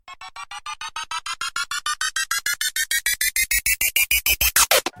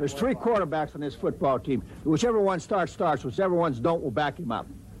There's 3 quarterbacks on this football team. Whichever one starts. Whichever ones don't, will back him up.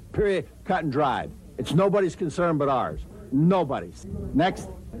 Period. Cut and dried. It's nobody's concern but ours. Nobody's. Next.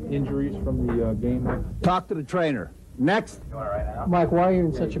 Injuries from the game. Talk to the trainer. Next. Mike, why are you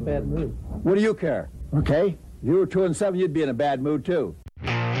in such a bad mood? What do you care? Okay? If you were 2-7, you'd be in a bad mood, too.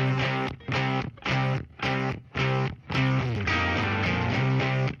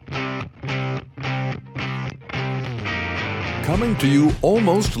 Coming to you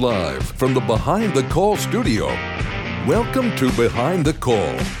almost live from the Behind the Call studio. Welcome to Behind the Call.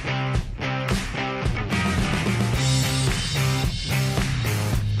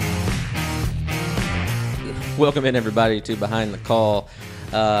 Welcome in, everybody, to Behind the Call.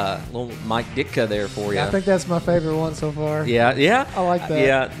 Little Mike Ditka there for you. I think that's my favorite one so far. Yeah. I like that.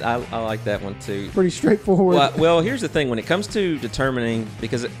 Yeah, I like that one too. Pretty straightforward. Well, here's the thing. When it comes to determining,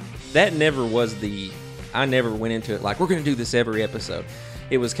 because that never was I never went into it like, we're going to do this every episode.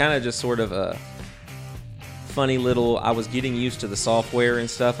 It was kind of just sort of a funny little, I was getting used to the software and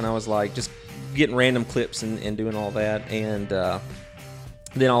stuff, and I was like, just getting random clips and doing all that. And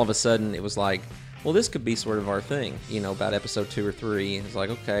then all of a sudden, it was like, well, this could be sort of our thing, about episode 2 or 3. It's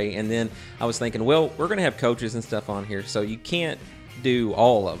like, okay. And then I was thinking, well, we're going to have coaches and stuff on here, so you can't do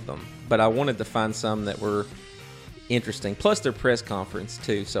all of them. But I wanted to find some that were interesting. Plus, their press conference,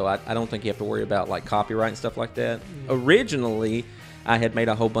 too, so I don't think you have to worry about, like, copyright and stuff like that. Originally, I had made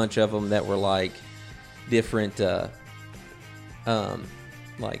a whole bunch of them that were, like, different,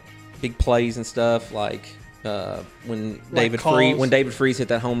 like, big plays and stuff, like... when David Freese hit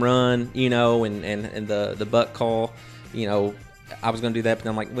that home run, and the buck call, I was going to do that, but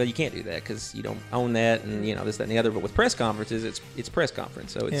I'm like, well, you can't do that because you don't own that, and this, that, and the other. But with press conferences, it's press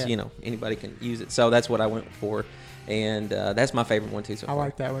conference, so it's anybody can use it. So that's what I went for, and that's my favorite one too. So I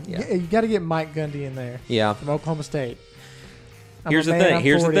like that one. Yeah. You got to get Mike Gundy in there. Yeah, from Oklahoma State. Here's the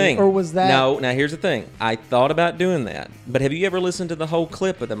thing. Or was that? No, now here's the thing. I thought about doing that, but have you ever listened to the whole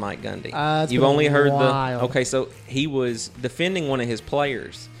clip of the Mike Gundy? You've only heard the. Okay, so he was defending one of his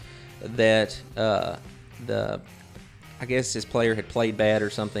players that I guess his player had played bad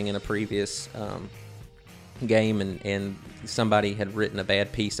or something in a previous game, and somebody had written a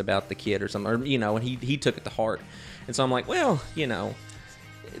bad piece about the kid or something, or and he took it to heart, and so I'm like, well,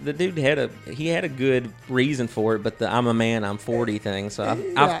 the dude had a good reason for it, but the I'm a man, I'm 40 thing. So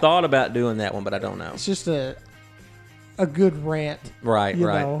I've thought about doing that one, but I don't know. It's just a good rant, right?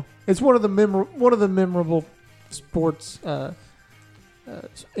 It's one of the memorable sports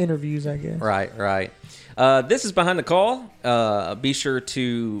interviews, I guess. Right. This is Behind the Call. Be sure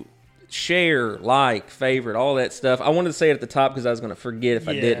to share, like, favorite, all that stuff. I wanted to say it at the top because I was going to forget if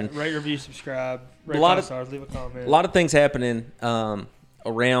I didn't. Rate, review, subscribe, rate 5 stars, leave a comment. A lot of things happening.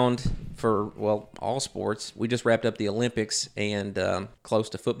 Around for, all sports. We just wrapped up the Olympics and close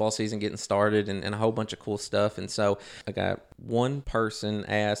to football season getting started and a whole bunch of cool stuff. And so I got one person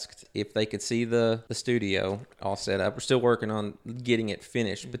asked if they could see the studio all set up. We're still working on getting it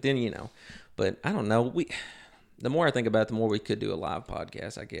finished, but then, but I don't know. The more I think about it, the more we could do a live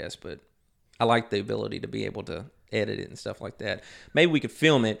podcast, I guess. But I like the ability to be able to edit it and stuff like that. Maybe we could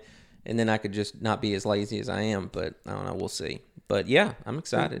film it and then I could just not be as lazy as I am, but I don't know. We'll see. But yeah, I'm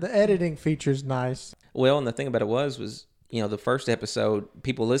excited. The editing feature's nice. Well, and the thing about it was the first episode,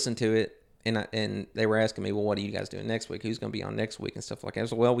 people listened to it and they were asking me, well, what are you guys doing next week? Who's going to be on next week and stuff like that.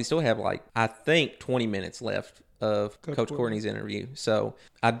 So, we still have I think 20 minutes left of Coach Courtney's interview. So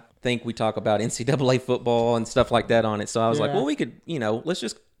I think we talk about NCAA football and stuff like that on it. So I was like, well, we could, let's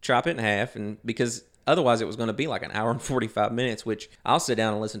just chop it in half, and because otherwise, it was going to be like an hour and 45 minutes, which I'll sit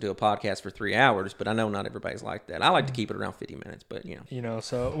down and listen to a podcast for 3 hours, but I know not everybody's like that. I like to keep it around 50 minutes, but,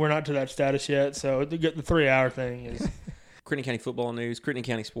 so we're not to that status yet, so the 3-hour thing is... Crittenden County football news, Crittenden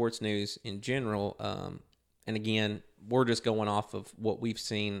County sports news in general, and again, we're just going off of what we've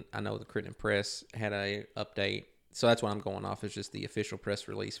seen. I know the Crittenden Press had a update, so that's what I'm going off, is just the official press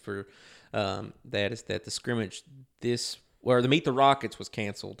release for that, is that the scrimmage the Meet the Rockets was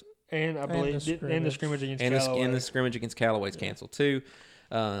canceled. And I believe the scrimmage against Callaway. And the scrimmage against Callaway is canceled too.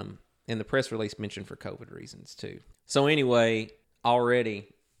 And the press release mentioned for COVID reasons too. So anyway, already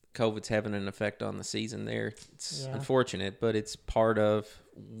COVID's having an effect on the season there. It's unfortunate, but it's part of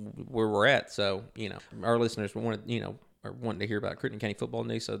where we're at. So, our listeners are wanting to hear about Crittenden County football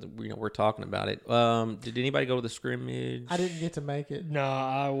news, so that, we're talking about it. Did anybody go to the scrimmage? I didn't get to make it. No,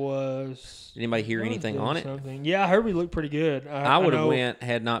 I was. Did anybody hear anything on it? Yeah, I heard we looked pretty good. I would have went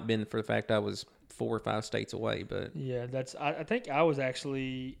had not been for the fact I was 4 or 5 states away. But yeah, I think I was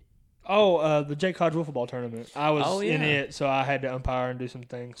actually The Jake Hodge wiffle ball tournament. I was in it, so I had to umpire and do some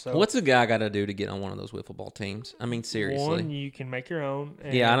things. So What's a guy got to do to get on one of those wiffle ball teams? I mean, seriously. one, you can make your own.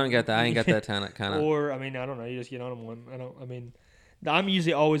 And Yeah, I don't got that. I ain't got that kind of. Or I don't know. You just get on one. I'm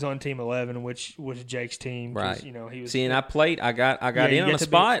usually always on team 11, which was Jake's team. 'Cause, Right. You know, he was. See, and I played. I got you in on get a to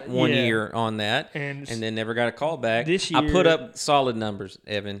spot be- one yeah. year on that, And and then never got a call back. this I put year- up solid numbers,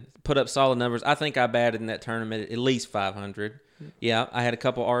 Evan. Put up solid numbers. I think I batted in that tournament at least 500. Yeah, I had a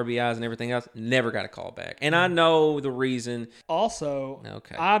couple RBIs and everything else. Never got a call back, and I know the reason. Also,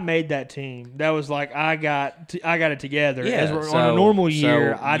 Okay. I made that team. That was like I got it together. Yeah, As we're on a normal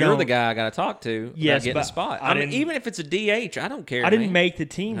year, so I you're don't. the guy I got to talk to. Yes, about getting but a spot. I I mean, didn't- even if it's a DH, I don't care. I didn't man. make the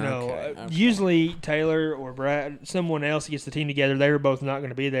team though. Okay, okay. Usually Taylor or Brad, someone else gets the team together. They were both not going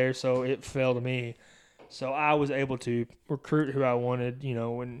to be there, so it fell to me. So I was able to recruit who I wanted,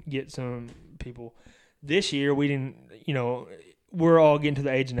 and get some people. This year we didn't, we're all getting to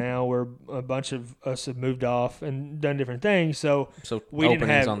the age now where a bunch of us have moved off and done different things. So we didn't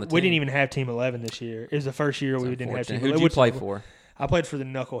openings on the we didn't team. even have Team 11 this year. It was the first year we didn't have Team 11. Who'd you which- play for? I played for the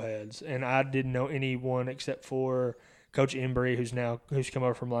Knuckleheads, and I didn't know anyone except for Coach Embry, who's come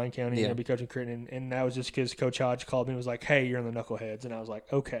over from Lyon County and Yeah. going to be coaching Crittenden. And that was just because Coach Hodge called me and was like, "Hey, you're on the Knuckleheads," and I was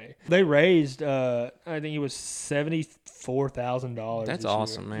like, "Okay." They raised, I think it was $74,000. That's this year.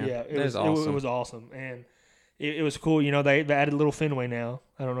 awesome, man. Yeah, That is awesome. It was awesome, and it was cool. They added a little Fenway now.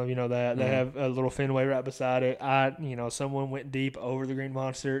 I don't know if you know that. They have a little Fenway right beside it. Someone went deep over the Green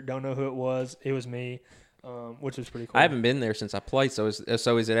Monster. Don't know who it was. It was me. Which was pretty cool. I haven't been there since I played. So is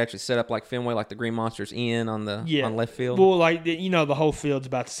it actually set up like Fenway, like the Green Monsters in on left field? Well, the whole field's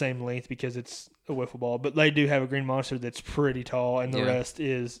about the same length because it's a wiffle ball, but they do have a Green Monster that's pretty tall, and the rest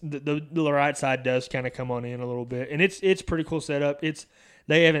is the right side does kind of come on in a little bit, and it's pretty cool setup.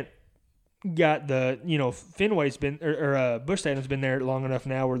 They haven't got the Fenway's been or Busch Stadium's been there long enough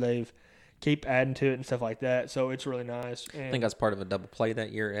now where they've keep adding to it and stuff like that. So it's really nice. And I think I was part of a double play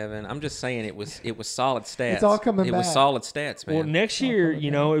that year, Evan. I'm just saying it was solid stats. It's all coming It back. was solid stats, man. well, next year,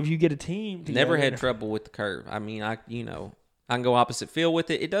 if you get a team, Never together- had trouble with the curve. I mean, I can go opposite field with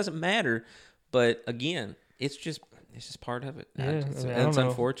it. It doesn't matter. But again, it's just part of it. Yeah, It's I don't know.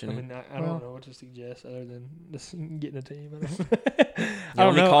 unfortunate. I don't know what to suggest other than just getting a team. Yeah, I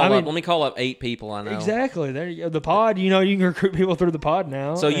don't know. Let me call up 8 people I know. Exactly. There you go. The pod, you can recruit people through the pod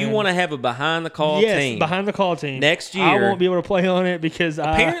now. So you and- want to have a behind the call yes, team. behind the call team. Next I year- won't be able to play on it because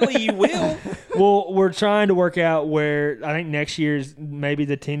Apparently you will. well, we're trying to work out where I think next year's maybe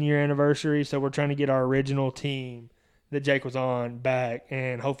the 10-year anniversary. So we're trying to get our original team that Jake was on back,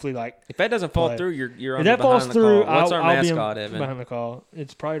 and hopefully If that doesn't fall Play. through, you're on if the that behind falls the through, call. What's our I'll mascot, be Evan? behind the call.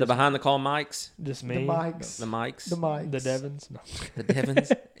 It's probably The just, behind the call mics? just The me, mics. The mics? The mics. the Devons. No. The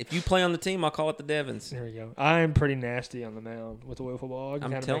Devons? If you play on the team, I'll call it the Devons. There we go. I am pretty nasty on the mound with the wiffle ball. I can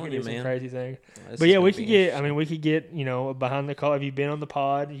I'm kinda telling make it you, do some man. crazy things. This But is yeah, gonna we be could get. interesting. We could get. Behind the call. If you've been on the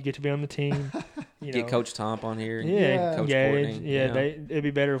pod, you get to be on the team. Get Coach Tomp on here. Yeah, Coach Gage. Courtney. Yeah, it'd be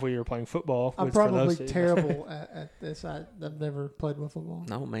better if we were playing football. I'm for those probably teams. terrible at this. I've never played wiffle ball.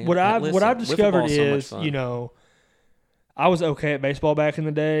 No, man. What I've Listen, discovered wiffle ball's so much is, fun. I was okay at baseball back in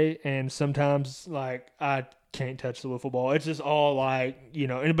the day, and sometimes I can't touch the wiffle ball. It's just all but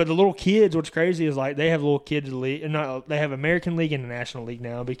the little kids. What's crazy is they have little kids league, and they have American League and the National League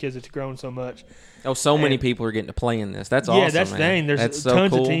now because it's grown so much. Oh, so many and- people are getting to play in this. That's awesome. Yeah, that's the man. thing. There's That's so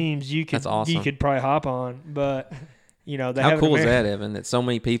tons cool. of teams you That's awesome. could probably hop on, but they How have cool is an that, Evan? That so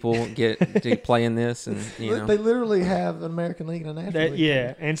many people get to play in this, and They literally have an American League and a National League.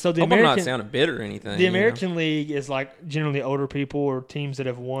 Yeah, and so the Hope I'm not American sounding bitter or anything. the American League is generally older people or teams that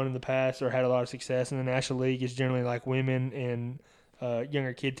have won in the past or had a lot of success, and the National League is generally women and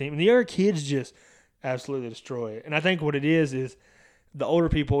younger kid team. And the younger kids just absolutely destroy it. And I think what it is the older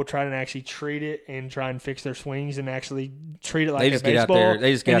people try to actually treat it and try and fix their swings and actually treat it like They a just get out baseball. there.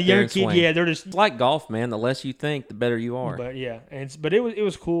 They just get and out the there younger and kid, swing. yeah, they're just. It's like golf, man. The less you think, the better you are. But yeah, but it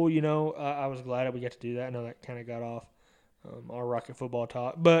was cool. I was glad that we got to do that. I know that kind of got off our rocket football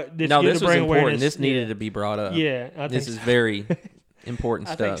talk, but it's No, good this to was bring important. awareness. This needed to be brought up. Yeah, I think This is so. very important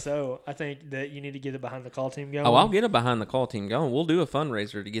I stuff. think so. I think that you need to get the behind the call team going. Oh, I'll get a behind the call team going. We'll do a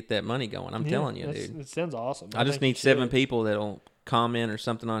fundraiser to get that money going. I'm telling you, dude. It sounds awesome. I just think need you 7 should. people that'll comment or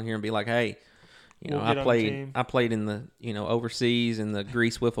something on here and be like, "Hey, We'll get on the team. I played in the overseas in the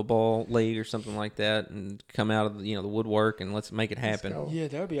Greece Wiffle Ball League or something like that, and come out of the woodwork and let's make it happen." go. Yeah,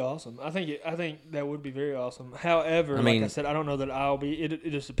 that would be awesome. I think that would be very awesome. However, I mean- like I said, I don't know that I'll be. It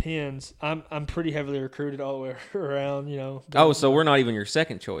just depends. I'm pretty heavily recruited all the way around. Oh, so we're not even your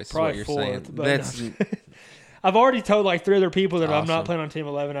second choice. Is Probably what you're fourth, saying? but That's I've already told like 3 other people that I'm Awesome. not playing on Team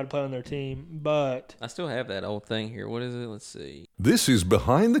 11. I'd play on their team, but I still have that old thing here. What is it? Let's see. This is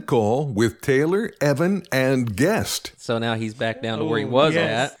Behind the Call with Taylor, Evan, and guest. So now he's back down to where he Ooh, was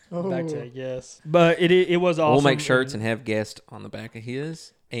yes. at. Back to that, yes. But it was awesome. We'll make shirts and have guest on the back of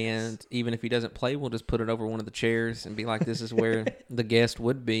his. And even if he doesn't play, we'll just put it over one of the chairs and be like, this is where the guest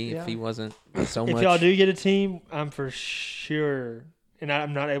would be if he wasn't so much. If y'all do get a team, I'm for sure, and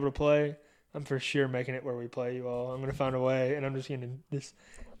I'm not able to play, I'm for sure making it where we play you all. I'm going to find a way, and I'm just going to just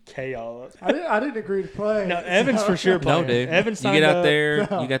K y'all up. I didn't agree to play. No, Evan's for sure playing. No, dude. Evan You signed get out up. there,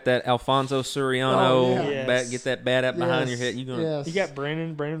 you got that Alfonso Soriano, Oh, yeah. Yes. get that bat out behind your head. You gonna, Yes. You got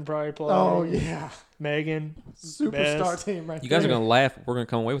Brennan. Brennan probably play. Oh, yeah. Megan. Superstar Best. team right You guys are there. going to laugh. We're going to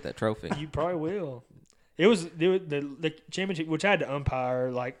come away with that trophy. You probably will. It was the championship, which I had to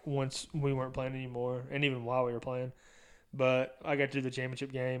umpire like once we weren't playing anymore, and even while we were playing. But I got to do the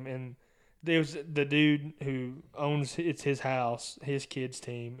championship game, and there was the dude who owns it's his house, his kids'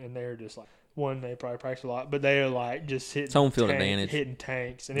 team, and they're just like they probably practice a lot, but they are like just hitting home field advantage. hitting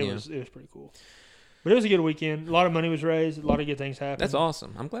tanks, and it Yeah. was pretty cool. But it was a good weekend. A lot of money was raised. A lot of good things happened. That's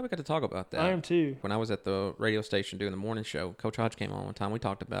awesome. I'm glad we got to talk about that. I am too. When I was at the radio station doing the morning show, Coach Hodge came on one time. We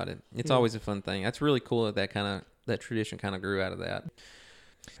talked about it. It's always a fun thing. That's really cool that tradition kind of grew out of that.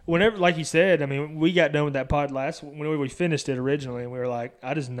 Whenever, like you said, I mean, we got done with that pod when we finished it originally, and we were like,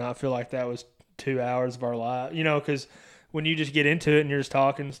 I just not feel like that was 2 hours of our life, because when you just get into it and you're just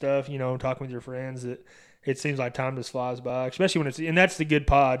talking and stuff, talking with your friends, it seems like time just flies by, especially when and that's the good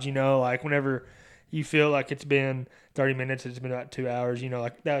pods, like whenever you feel like it's been 30 minutes, it's been about 2 hours,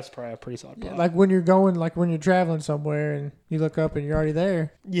 like that's probably a pretty solid pod. Like when you're going, like when you're traveling somewhere and you look up and you're already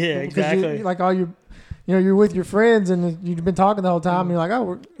there. Yeah, Because exactly. like all your, you're with your friends and you've been talking the whole time. And you're like,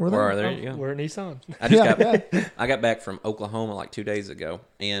 oh, we're there. Or there you go. We're at Nissan. I just Yeah, I got back from Oklahoma like 2 days ago,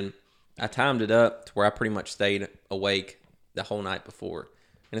 and I timed it up to where I pretty much stayed awake the whole night before.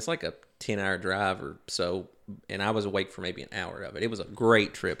 And it's like a 10-hour drive or so, and I was awake for maybe an hour of it. It was a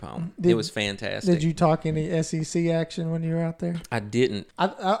great trip home. It was fantastic. Did you talk any SEC action when you were out there? I didn't.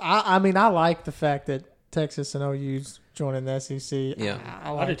 I mean, I like the fact that Texas and OU's joining the SEC. Yeah. I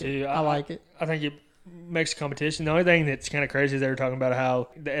I like do it. too. I like it. I think it makes competition. The only thing that's kind of crazy is they were talking about how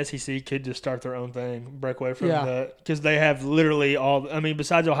the SEC could just start their own thing, break away from because they have literally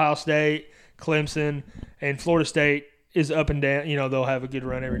besides Ohio State, Clemson, and Florida State is up and down. They'll have a good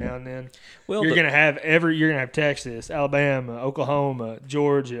run every now and then. Well, you're gonna have Texas, Alabama, Oklahoma,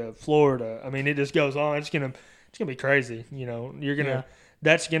 Georgia, Florida. I mean, it just goes on. It's gonna be crazy. You're gonna.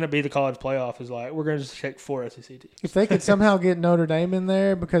 That's going to be the college playoff is like, we're going to just take 4 SEC teams. If they could somehow get Notre Dame in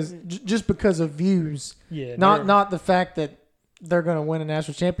there just because of views, not the fact that they're going to win a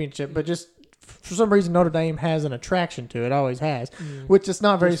national championship, but just for some reason Notre Dame has an attraction to it, always has, which is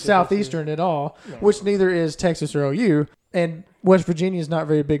not very Southeastern at all, which neither is Texas or OU. And West Virginia is not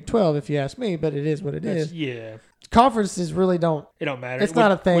very Big 12 if you ask me, but it is what it is. Yeah. Conferences really don't. It don't matter. It's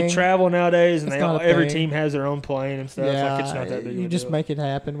not a thing. With travel nowadays, and It's not a every thing. team has their own plane and stuff. Yeah, Like it's not that big. you of a just deal. make it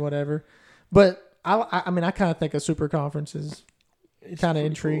happen, whatever. But I kind of think a super conference is It's kind of pretty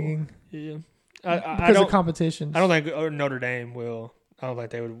intriguing cool. Yeah. I because don't. of competition. I don't think Notre Dame will. I don't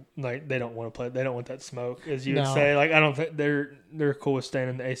think they would like. They don't want to play. They don't want that smoke, as you would No. say. Like I don't think they're cool with staying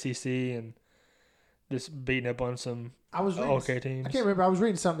in the ACC and just beating up on some I was reading, okay teams. I can't remember. I was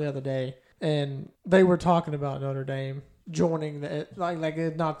reading something the other day, and they were talking about Notre Dame joining the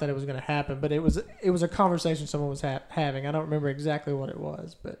not that it was going to happen, but it was a conversation someone was having. I don't remember exactly what it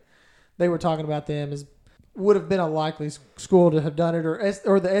was, but they were talking about them as would have been a likely school to have done it,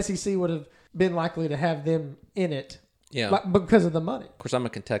 or the SEC would have been likely to have them in it. Yeah. Because of the money. Of course, I'm a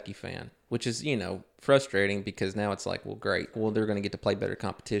Kentucky fan, which is, frustrating because now it's like, well, great. Well, they're going to get to play better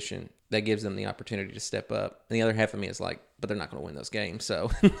competition. That gives them the opportunity to step up. And the other half of me is like, but they're not going to win those games. So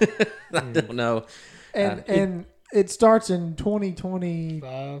I don't know. And it starts in 2020,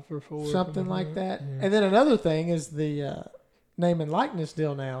 5 or 4, something like that. Yeah. And then another thing is the name and likeness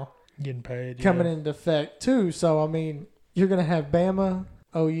deal now getting paid coming into effect too. So, I mean, you're going to have Bama,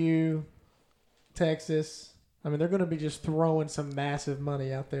 OU, Texas. I mean, they're going to be just throwing some massive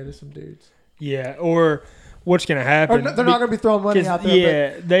money out there to some dudes. Yeah, or what's going to happen? Or they're not going to be throwing money out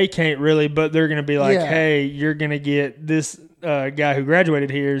there. Yeah, they can't really, but they're going to be like, Yeah. hey, you're going to get this guy who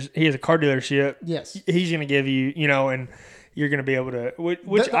graduated here. He has a car dealership. Yes. He's going to give you, and you're going to be able to,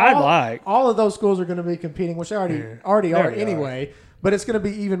 which I like. All of those schools are going to be competing, which they already are anyway. But it's going to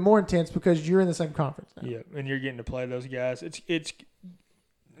be even more intense because you're in the same conference now. Yeah, and you're getting to play those guys. It's.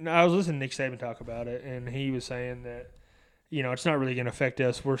 I was listening to Nick Saban talk about it, and he was saying that, it's not really going to affect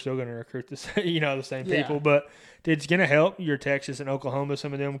us. We're still going to recruit the same Yeah. people, but it's going to help your Texas and Oklahoma,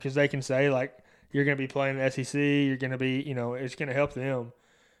 some of them, because they can say, like, you're going to be playing the SEC. You're going to be, it's going to help them.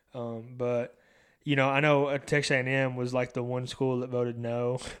 But I know Texas A&M was like the one school that voted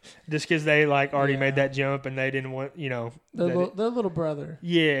no, just because they like already made that jump and they didn't want, their little brother.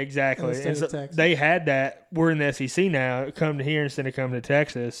 Yeah, exactly. And so they had that. We're in the SEC now. Come to here instead of coming to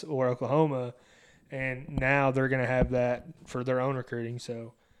Texas or Oklahoma, and now they're going to have that for their own recruiting.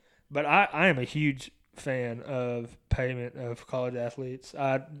 So, but I am a huge fan of payment of college athletes.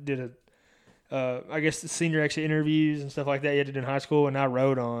 I did I guess the senior exit interviews and stuff like that you had to do in high school, and I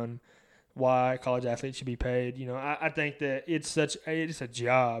wrote on why college athletes should be paid. I think that it's a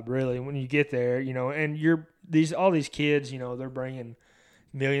job really when you get there, and all these kids, they're bringing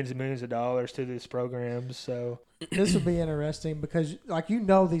millions and millions of dollars to these programs. So this would be interesting because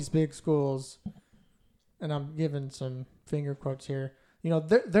these big schools, and I'm giving some finger quotes here,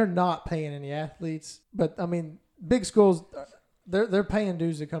 they're not paying any athletes, but I mean, big schools, they're paying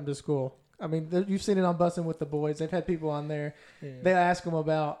dues to come to school. I mean, you've seen it on Bussin' with the Boys. They've had people on there. Yeah. They ask them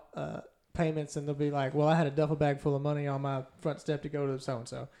about payments, and they'll be like, well, I had a duffel bag full of money on my front step to go to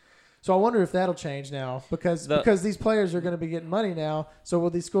so-and-so. So I wonder if that'll change now because these players are going to be getting money now. So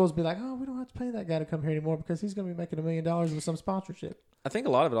will these schools be like, oh, we don't have to pay that guy to come here anymore because he's going to be making $1 million with some sponsorship? I think a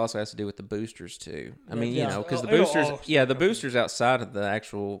lot of it also has to do with the boosters too. I mean, because the boosters outside of the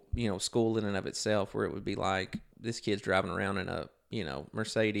actual, school in and of itself, where it would be like this kid's driving around in a,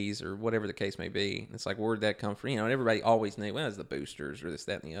 Mercedes or whatever the case may be. It's like, where'd that come from? Everybody always knew, well, it's the boosters or this,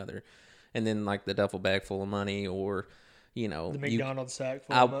 that, and the other. And then like the duffel bag full of money or, the McDonald's sack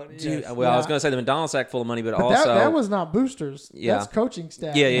full of money. Yes. Well, I was going to say the McDonald's sack full of money, but also that was not boosters. Yeah, that's coaching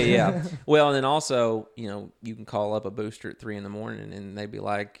staff. Yeah. Well, and then also, you can call up a booster at 3 a.m. and they'd be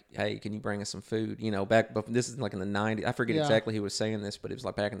like, "Hey, can you bring us some food?" This is like in the 90s. I forget exactly who was saying this, but it was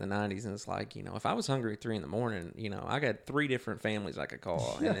like back in the 90s, and it's like, if I was hungry at 3 a.m, I got 3 different families I could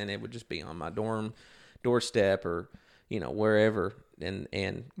call, and then it would just be on my doorstep or wherever. And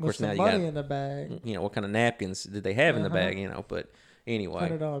of course now you got money in the bag. What kind of napkins did they have in the bag? But anyway,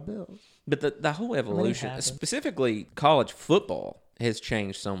 $100 bills. But the whole evolution, specifically college football, has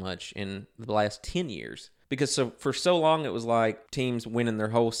changed so much in the last 10 years. Because for so long it was like teams winning their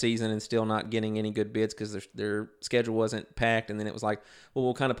whole season and still not getting any good bids because their schedule wasn't packed, and then it was like, well,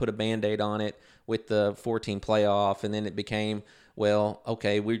 we'll kind of put a Band-Aid on it with the 14 playoff, and then it became, well,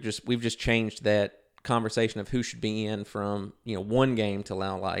 okay, we've just changed that conversation of who should be in from one game to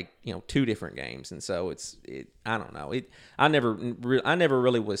now like 2 different games, and so I don't know, I never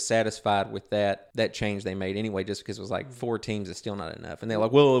really was satisfied with that change they made anyway, just because it was like 4 teams is still not enough, and they're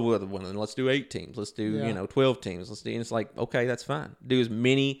like, well then let's do 8 teams, let's do 12 teams, and it's like, okay, that's fine, do as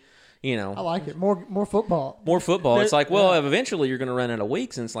many. I like it. More football. More football. It's like, well, eventually you're going to run out of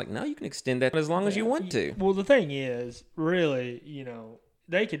weeks, and it's like, no, you can extend that as long as you want to. Well, the thing is, really,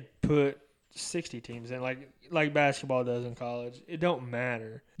 they could put 60 teams in like basketball does in college. It don't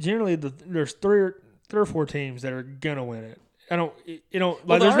matter. Generally, there's three or 4 teams that are gonna win it.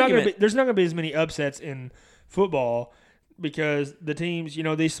 There's not gonna be as many upsets in football because the teams,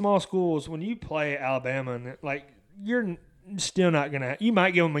 these small schools, when you play Alabama, and you're still not gonna. You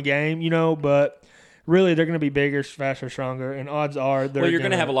might give them a game, but really, they're going to be bigger, faster, stronger, and odds are they're. Well, you're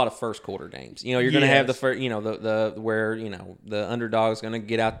going to have a lot of first quarter games. You're going to have the first, where the underdog's going to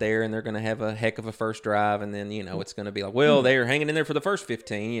get out there and they're going to have a heck of a first drive, and then it's going to be like, well, they're hanging in there for the first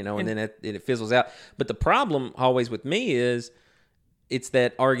 15, and then it fizzles out. But the problem always with me is it's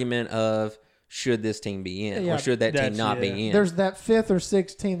that argument of should this team be in or should that team not be in? There's that 5th or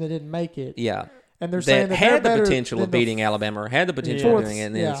 6th team that didn't make it. Yeah, and they're saying that had the potential of beating Alabama or had the potential of doing it,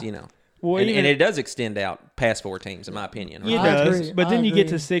 and then Well, and it does extend out past 4 teams, in my opinion. It does, but then you get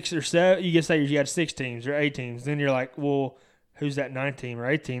to 6 or 7. You got 6 teams or 8 teams. Then you're like, well, who's that 9th team or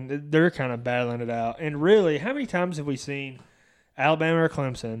 8th team? They're kind of battling it out. And really, how many times have we seen Alabama or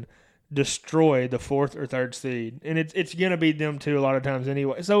Clemson destroy the 4th or 3rd seed? And it's going to be them too a lot of times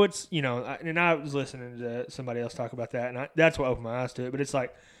anyway. So it's, and I was listening to somebody else talk about that, and that's what opened my eyes to it. But it's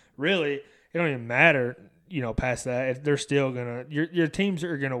like, really, it don't even matter. Past that, if they're still gonna, your teams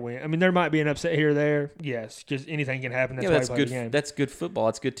are gonna win. I mean, there might be an upset here or there, yes, because anything can happen. That's good. The game. That's good football.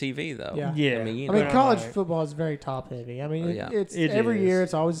 It's good TV, though. Yeah. I mean, college football is very top heavy. I mean, it's every year.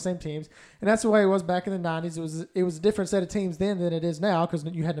 It's always the same teams, and that's the way it was back in the 90s. It was a different set of teams then than it is now because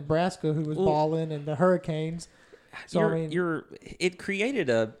you had Nebraska who was balling and the Hurricanes. So it created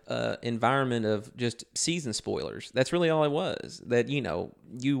a environment of just season spoilers. That's really all it was. That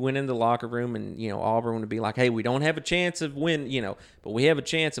you went in the locker room and Auburn would be like, hey, we don't have a chance of but we have a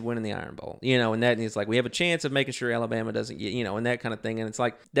chance of winning the Iron Bowl. And it's like we have a chance of making sure Alabama doesn't get and that kind of thing. And it's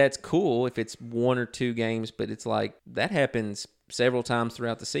like that's cool if it's 1 or 2 games, but it's like that happens several times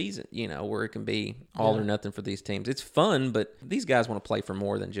throughout the season, where it can be all or nothing for these teams. It's fun, but these guys want to play for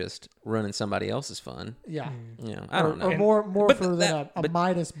more than just running somebody else's fun. Yeah. I don't know. Or more for than a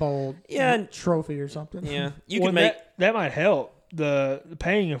Midas Bowl trophy or something. Yeah. You can make that might help. The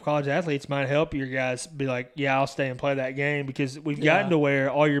paying of college athletes might help your guys be like, yeah, I'll stay and play that game, because we've gotten to where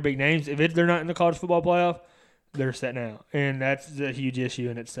all your big names, if they're not in the college football playoff, they're set now. And that's a huge issue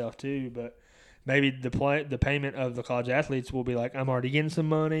in itself too. But maybe the payment of the college athletes will be like, I'm already getting some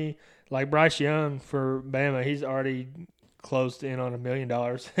money. Like Bryce Young for Bama, he's already closed in on $1 million,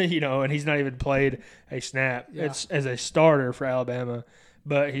 and he's not even played a snap. Yeah. It's as a starter for Alabama,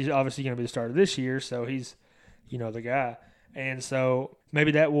 but he's obviously going to be the starter this year, so he's, the guy. And so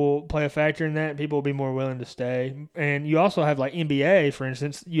maybe that will play a factor in that. People will be more willing to stay. And you also have like NBA, for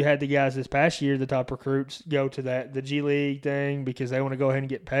instance. You had the guys this past year, the top recruits, go to the G League thing because they want to go ahead and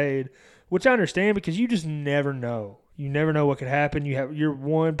get paid, which I understand, because you just never know. You never know what could happen. You're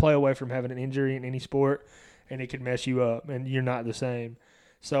one play away from having an injury in any sport, and it could mess you up, and you're not the same.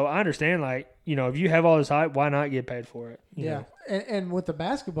 So I understand, if you have all this hype, why not get paid for it? You know? And with the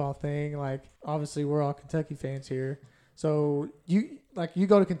basketball thing, obviously we're all Kentucky fans here. So you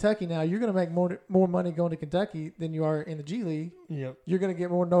go to Kentucky now, you're going to make more money going to Kentucky than you are in the G League. Yep. You're going to get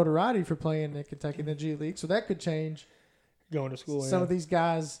more notoriety for playing in Kentucky than the G League. So that could change going to school. Some of these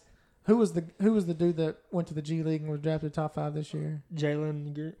guys. Who was the dude that went to the G League and was drafted top 5 this year?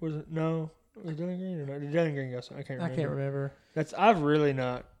 Jalen Green, was it? No, was Jalen Green or not? Did Jalen Green go? I can't remember. I've really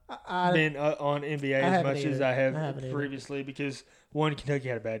not been on NBA as much as I have previously, because one, Kentucky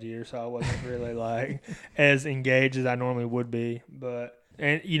had a bad year, so I wasn't really as engaged as I normally would be. But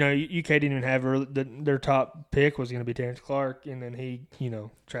UK didn't even have their top pick was going to be Terrence Clark, and then he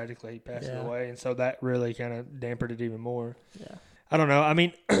tragically passed away, and so that really kind of dampened it even more. Yeah. I don't know. I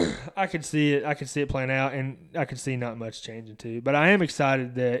mean, I could see it. I could see it playing out, and I could see not much changing too. But I am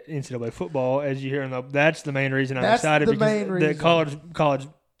excited that NCAA football, as you hear, that's the main reason I'm excited, because the college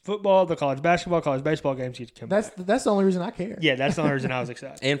football, the college basketball, college baseball games get to come back. That's the only reason I care. Yeah, that's the only reason I was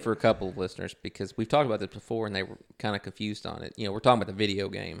excited. And for a couple of listeners, because we've talked about this before, and they were kind of confused on it. We're talking about the video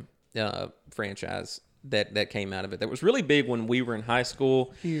game franchise that came out of it. That was really big when we were in high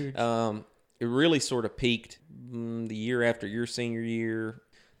school. Huge. It really sort of peaked the year after your senior year,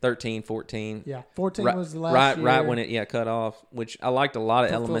 13, 14. Yeah, 14 was the last year. Right when it got cut off, which I liked a lot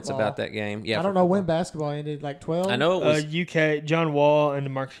of elements about that game. Yeah, I don't know when basketball ended, 12? I know it was UK. John Wall and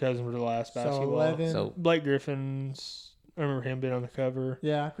DeMarcus Cousins were the last basketball. So 11. So Blake Griffin's, I remember him being on the cover.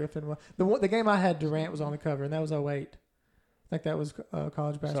 Yeah, Griffin was. The game I had, Durant was on the cover, and that was 08. I think that was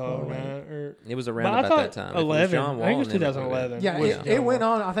college basketball. It was around about that time. 11. John Wall, I think it was 2011. Yeah, it went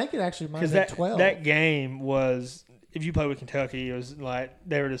on. I think it actually might have been 12. That game was, if you played with Kentucky, it was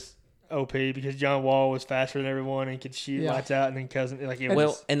they were just OP, because John Wall was faster than everyone and could shoot lights out, and then Cousins.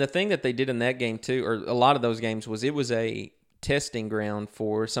 And the thing that they did in that game too, or a lot of those games, was it was a testing ground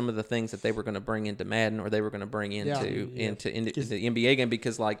for some of the things that they were going to bring into Madden, or they were going to bring into the NBA game,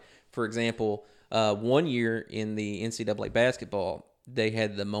 because for example, one year in the NCAA basketball, they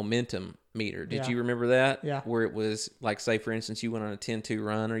had the momentum meter. Did you remember that? Yeah. Where it was say, for instance, you went on a 10-2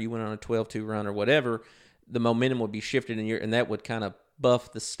 run, or you went on a 12-2 run, or whatever, the momentum would be shifted and that would kind of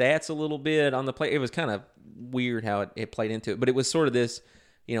buff the stats a little bit on the play. It was kind of weird how it played into it, but it was sort of this,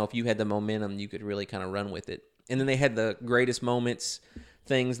 if you had the momentum, you could really kind of run with it. And then they had the greatest moments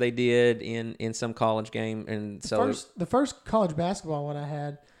things they did in some college game, and so the first college basketball one I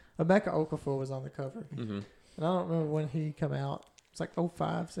had, Emeka Okafor was on the cover, mm-hmm. and I don't remember when he come out. It's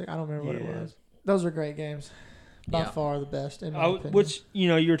 05, 6, I don't remember what it was. Those are great games. By far the best, in my opinion. Which,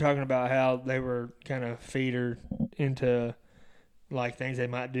 you were talking about how they were kind of feeder into things they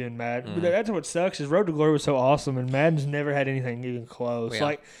might do in Madden. But that's what sucks, is Road to Glory was so awesome, and Madden's never had anything even close.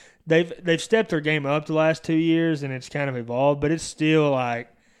 Yeah. They've stepped their game up the last 2 years, and it's kind of evolved, but it's still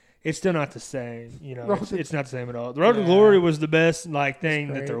it's still not the same. It's not the same at all. The Road to Glory was the best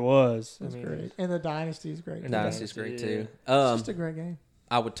thing that there was. It's great, and the Dynasty is great. And Dynasty's great too. It's just a great game.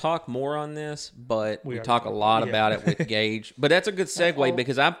 I would talk more on this, but we talk a lot about it with Gage. But that's a good segue,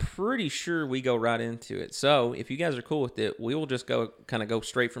 because I'm pretty sure we go right into it. So if you guys are cool with it, we will just go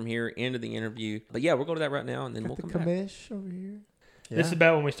straight from here into the interview. But yeah, we'll go to that right now, and then we'll come back. Commish over here. Yeah. This is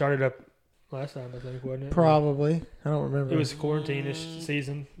about when we started up last time, I think, wasn't it? Probably. I don't remember. It was quarantine-ish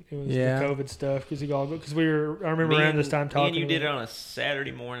season. It was the COVID stuff, because I remember around this time talking. And you did it on a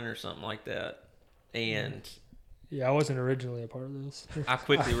Saturday morning or something like that, and Yeah, I wasn't originally a part of this. I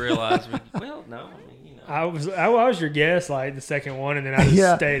quickly realized, well, no, I mean, you know. I was your guest, like the second one, and then I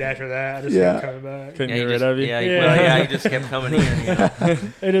just stayed after that. I just kept coming back. Couldn't get rid of you. Yeah, you just kept coming in. You know?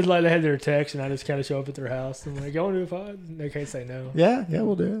 They just like they had their text, and I just kind of show up at their house. And I'm like, y'all want to do a pod? They can't say no. Yeah,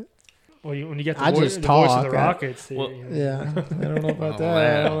 we'll do it. Well, when you get the, I voice, just the voice of talk. the Rockets, Yeah, I don't know about that.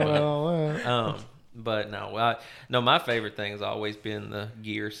 I don't know about that. But no, my favorite thing has always been the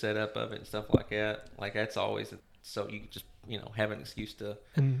gear setup of it and stuff like that. Like that's always so you just have an excuse to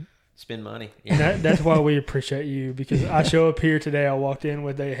spend money. And that's why we appreciate you, because I show up here today. I walked in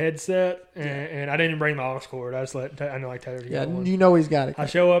with a headset and I didn't bring my aux cord. I just I know like Taylor. Yeah, he's got it. I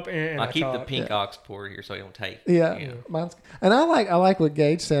show up and I keep talk. the pink aux cord here so you don't take. Yeah. Mine's, and I like what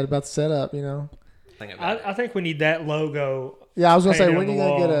Gage said about the setup. I think we need that logo. Yeah, I was gonna say when you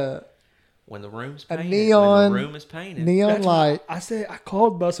gonna get a. When the room's a painted, neon, when the room is painted. Neon light. I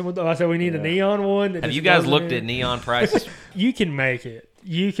called Bussin' with them. I said we need a neon one. Have you guys looked at neon prices? You can make it.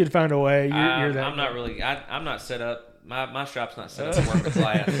 You can find a way. You're that. I'm not really. I'm not set up. My shop's not set up to work with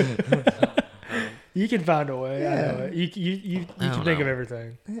glass. You can find a way. Yeah. I know it. You can think of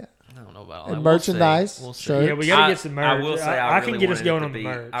everything. Yeah. I don't know about all and that. merchandise. We'll see. Sure. Yeah, we gotta get some merch. I will say I really can get us going on the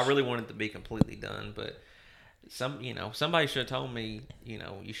merch. I really wanted it to be completely done, but somebody should have told me,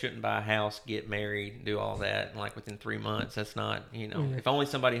 you shouldn't buy a house, get married, do all that, and like within 3 months. That's not, if only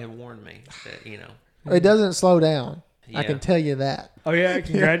somebody had warned me that, It doesn't slow down. Yeah. I can tell you that. Oh yeah,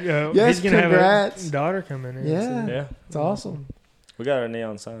 congrats! Yes, he's gonna congrats. have a daughter coming in. Yeah, Yeah. it's awesome. We got our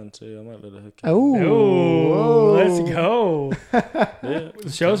neon sign too. I might be able to hook you. Oh, let's go! Yeah.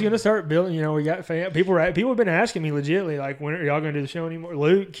 The show's gonna start building. We got people have been asking me legitly, like, when are y'all gonna do the show anymore?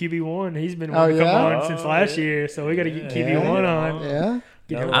 Luke QB1, he's been wanting to come on since last year, so we got to get QB1 on. Yeah.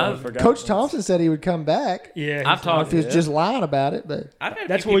 Coach Thompson said he would come back. Yeah, I've talked. He was just lying about it, but I've had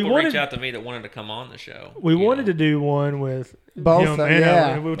that's people what we wanted. reach out to me that wanted to come on the show. We wanted to do one with both, him and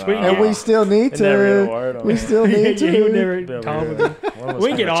Ellen, which we still need to. We still need to. He would never talk with me. We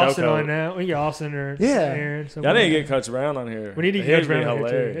can get Austin chokehold. on now. We can get Austin or Yeah. Aaron. Y'all need to get Coach Brown on here. We need to get Coach Brown on here,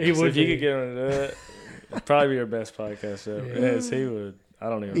 too. hilarious. He would If you be. could get him to do it, it'd probably be your best podcast ever. Yeah. Yes, he would. I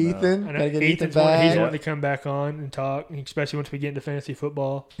don't even know. Ethan. I know Gotta get Ethan Ethan's back. he's wanting to come back on and talk, especially once we get into fantasy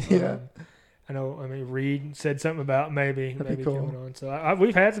football. Yeah. I know. Reed said something about maybe That'd be cool. coming on. So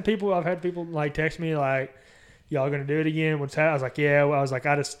we've had some people. I've had people like text me like, "Y'all gonna do it again?" What's that? I was like, "Yeah." I was like,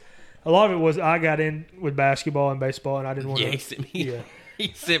 a lot of it was I got in with basketball and baseball, and I didn't want to.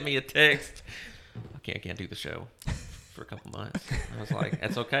 He sent me a text. I can't do the show for a couple months. I was like,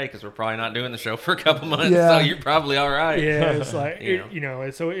 that's okay because we're probably not doing the show for a couple months, so you're probably all right. Yeah, it's like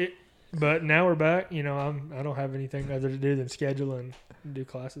But now we're back. I don't have anything other to do than schedule and do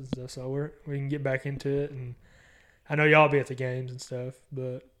classes and stuff. So we can get back into it, and I know y'all be at the games and stuff,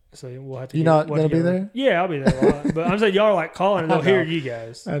 but so we'll have to. You're not gonna be there? Yeah, I'll be there a lot. But I'm saying y'all are like calling and they'll hear you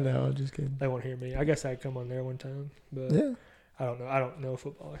guys. I know. I'm just kidding. They won't hear me. I guess I'd come on there one time, but Yeah. I don't know. I don't know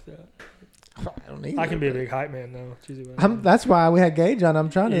football like that. I don't need. I can be a big hype man though. It's usually what I do. That's why we had Gage on. I'm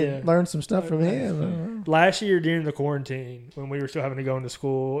trying to Yeah. learn some stuff from him. Last year during the quarantine, when we were still having to go into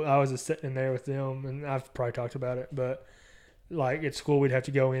school, I was just sitting there with them, and I've probably talked about it, but like at school, we'd have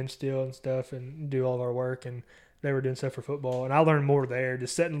to go in still and stuff and do all of our work, and they were doing stuff for football, and I learned more there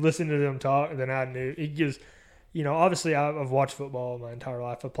just sitting listening to them talk than I knew. It gives, obviously I've watched football my entire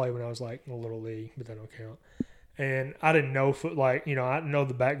life. I played when I was like in a little league, but that don't count. And I didn't know I know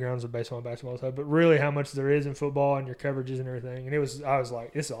the backgrounds of baseball and basketball stuff, but really how much there is in football and your coverages and everything. And I was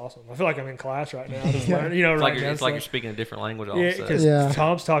like, this is awesome. I feel like I'm in class right now. Just learning, It's like you're speaking a different language all of a sudden. Because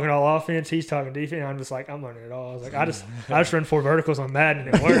Tom's talking all offense, he's talking defense. I'm just like, I'm learning it all. I was like, I just run 4 verticals on Madden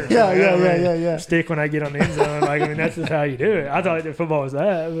and it works. Yeah. Stick when I get on the end zone. That's just how you do it. I thought that football was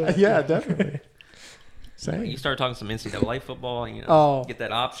that. But. Yeah, definitely. Same. You start talking some NCAA football, get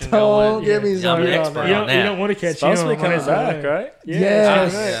that option going. Get me I'm an started expert on on that. You don't want to catch Supposed him to be coming back, right?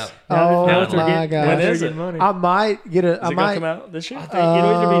 Yes. Oh my God. When is it? Money. I might get a. Is it gonna come out this year? I think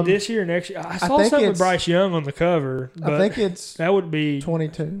it'll either be this year or next year. I saw think something with it's- Bryce Young on the cover. But I think it's that would be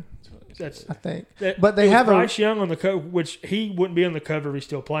 22. That's I think. that, But they it was have a- Bryce Young on the cover, which he wouldn't be on the cover if he's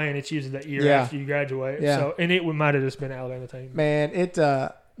still playing. It's usually that year Yeah. after you graduate. Yeah. So and it might have just been Alabama team. Man,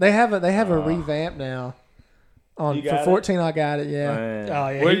 they have a revamp now. You got For 14, I got it. Yeah. Man. Oh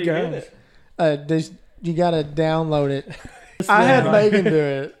yeah, Where he you get goes. it? You gotta download it. I had Megan do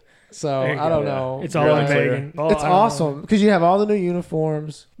it, so There you I don't go. know. It's all Really on clear. Megan. Oh, It's I don't know. awesome because you have all the new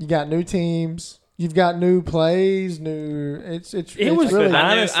uniforms. You got new teams. You've got new plays. It's was really good.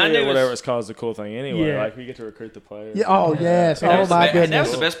 Honestly, I knew whatever it's- it's called is the cool thing anyway. Yeah. Like we get to recruit the players. Yeah. Oh yes. That Oh was my the, and that goodness.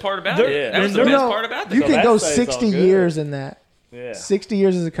 was the best part about There- it. That was and the there- best part about You it. So can go that stays all 60 good. years in that. Yeah. 60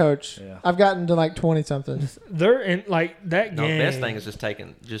 years as a coach. Yeah. I've gotten to like 20 something. They're in like that game. The best thing is just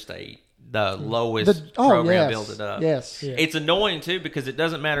taking the lowest program, build it up. Yes. Yeah. It's annoying too because it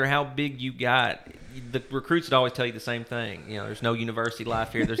doesn't matter how big you got. The recruits would always tell you the same thing. There's no university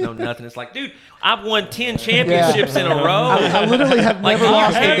life here. There's no nothing. It's like, dude, I've won 10 championships in a row. I literally have never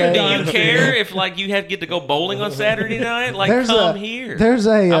lost a game. Do you care if you get to go bowling on Saturday night? Come here. I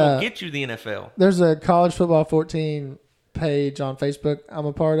will get you the NFL. There's a College Football 14 page on Facebook I'm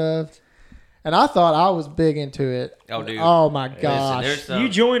a part of. And I thought I was big into it. Oh, dude. Oh, my gosh. You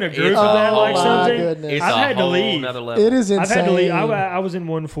join a group of that something. Goodness. It's I've had to leave. Another level. It is insane. I've had to leave. I was in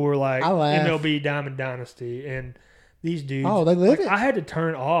one for laugh. MLB Diamond Dynasty, and these dudes. Oh, they live it. I had to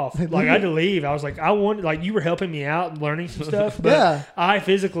turn off. I had to leave. I was like, I wanted, you were helping me out learning some stuff, but I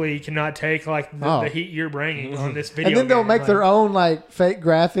physically cannot take the heat you're bringing on this video. And then they'll make their own fake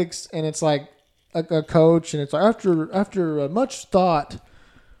graphics, and it's like a coach, and it's like after much thought.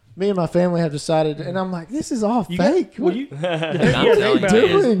 Me and my family have decided, and I'm like, this is all fake. What people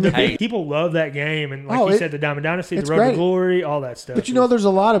love that game, and you said, the Diamond Dynasty, the Road to Glory, all that stuff. But there's a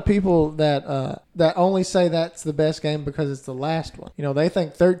lot of people that only say that's the best game because it's the last one. They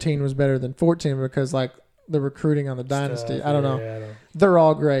think 13 was better than 14 because the recruiting on the Dynasty. I don't know. They're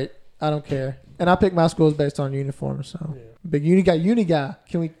all great. I don't care. And I pick my schools based on uniforms. So big uni guy.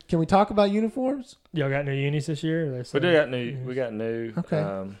 Can we talk about uniforms? Y'all got new unis this year? We got new. We got new.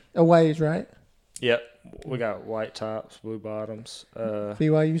 Okay. Aways, right? Yep. We got white tops, blue bottoms.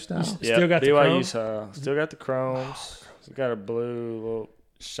 BYU style. Still got BYU the style. Still got the chromes. We got a blue, little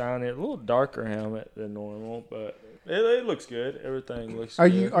shiny, a little darker helmet than normal, but it looks good. Everything looks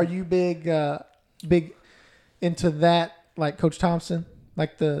good. Are you big into that, like Coach Thompson?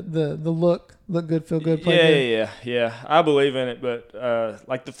 Like the look good, feel good, play good? Yeah. I believe in it, but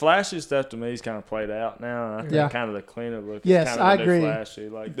the flashy stuff to me is kind of played out now. I think kind of the cleaner look is kind of I the agree. Flashy.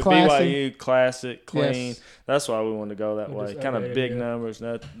 Like the Classy. BYU classic, clean. Yes. That's why we wanted to go that way. Kind of big numbers,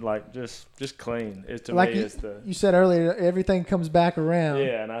 not just clean. To me, it's the. You said earlier, everything comes back around.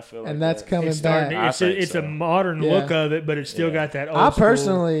 Yeah, and I feel like that's coming back. It's a modern look of it, but it's still got that old I school.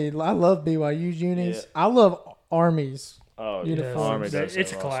 Personally, I love BYU's unis. Yeah. I love Army's. Oh, uniforms.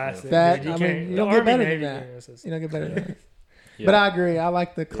 It's a classic. You don't get better than that. You don't get better than that. Yeah. But I agree. I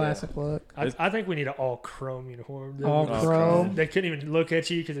like the classic look. I think we need an all chrome uniform. All chrome. They couldn't even look at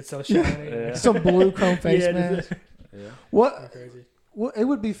you because it's so shiny. Some blue chrome face mask. Yeah. What? It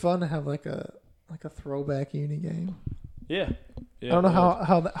would be fun to have like a throwback uni game. Yeah. I don't know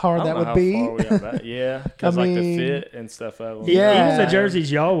how hard that would be. Yeah, because the fit and stuff of them. Even the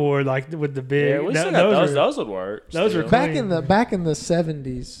jerseys y'all wore, with the big. Yeah, we still got those would work. Those were back in the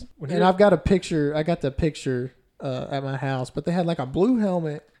 70s, and I've got a picture. I got the picture at my house, but they had a blue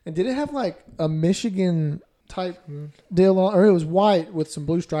helmet, and did it have a Michigan type deal on, or it was white with some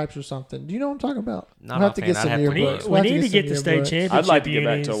blue stripes or something? Do you know what I'm talking about? Not we'll have to get some yearbooks. We need to get the state championship. I'd like to get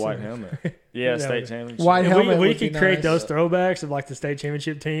back to a white helmet. Yeah, state championship. White helmet. We could create those throwbacks of the state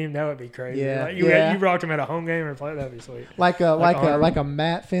championship team. That would be crazy. Yeah, you rocked them at a home game or play. That'd be sweet. Like a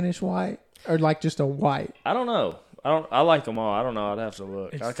matte finish white, or just a white. I don't know. I like them all. I don't know. I'd have to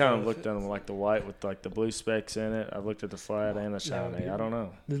look. I kind of looked at them the white with the blue specks in it. I've looked at the flat and the shiny. I don't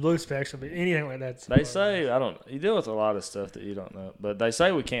know. The blue specks will be anything like that. They say you deal with a lot of stuff that you don't know, but they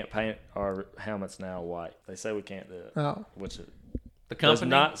say we can't paint our helmets now white. They say we can't do it. Oh, which the company does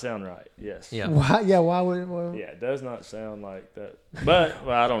not sound right. Yes. Yeah. Why? Yeah. Why would? Yeah, it does not sound like that. But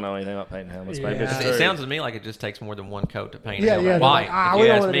I don't know anything about painting helmets. Yeah. Maybe it sounds to me like it just takes more than one coat to paint. Yeah, a helmet white. If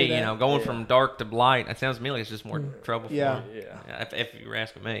you ask me, going from dark to light, it sounds to me like it's just more trouble. Yeah. If you were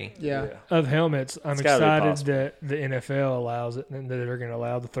asking me. Yeah. Of helmets, I'm excited that the NFL allows it, and that they're going to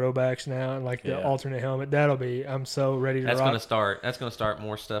allow the throwbacks now, and the alternate helmet. I'm so ready to. That's going to start. That's going to start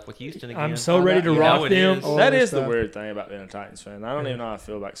more stuff with Houston again. I'm so ready to rock them. That is the weird thing about being a Titans fan. I don't even know how I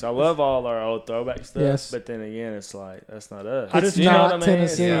feel about it. So I love all our old throwback stuff, but then again, it's that's not us. It's not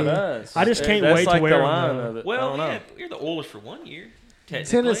Tennessee. It's not us. I just can't wait to wear them. Well, you're the Oilers for 1 year.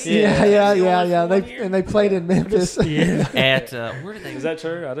 Tennessee, yeah. They played in Memphis. At where did they? Is that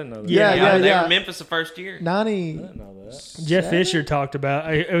true? I didn't know that. Yeah. They were Memphis the first year. 90. I didn't know that. Jeff Fisher talked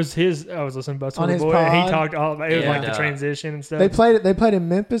about it. Was his. I was listening to Butts on the Boy. And he talked all about it. Was the transition and stuff. They played in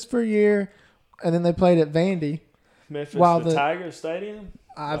Memphis for a year, and then they played at Vandy. Memphis, the Tiger Stadium.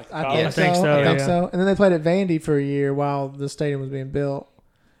 I think so. And then they played at Vandy for a year while the stadium was being built.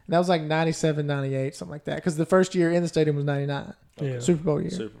 And that was 97, 98, something like that. Because the first year in the stadium was 99. Yeah. Super Bowl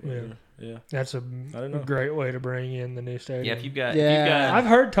year. Yeah. That's a great way to bring in the new stadium. Yeah, if you've got. I've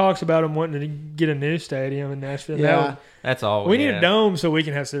heard talks about them wanting to get a new stadium in Nashville. Yeah. That's all. We need a dome so we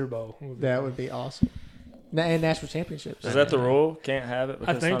can have Super Bowl. That would be awesome. and national championships. Is that the rule? Can't have it?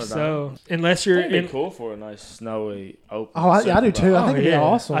 I Because think it's not a dome? so. Unless you're It'd be in. cool for a nice snowy open. Oh, I do too. I think it'd be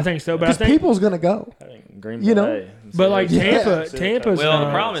awesome. I think so, but I because think people's gonna go. I think Green You know, Bay. but like Tampa's. Well, the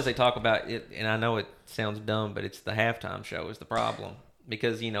not- problem is they talk about it, and I know it sounds dumb, but it's the halftime show is the problem.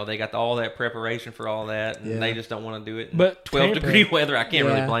 Because, they got all that preparation for all that, and they just don't want to do it in But 12-degree weather. I can't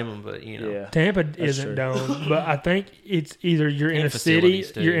really Yeah. blame them, but, Yeah. Tampa That's isn't true. domed, but I think it's either you're in And a city,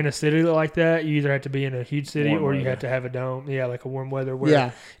 facilities, too. you're in a city like that. You either have to be in a huge city Warm or you weather. have to have a dome. Yeah, like a warm weather where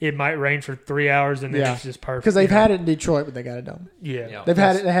Yeah. it might rain for 3 hours and then Yeah. it's just perfect. Because they've had it in Detroit, but they got a dome. Yeah, Yeah. They've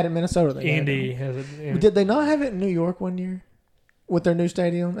had it. They had it in Minnesota. They got a Indy dome. has it. Did they not have it in New York one year with their new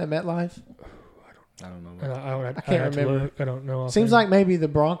stadium at MetLife? I don't know. I can't remember. I don't know. Seems like maybe the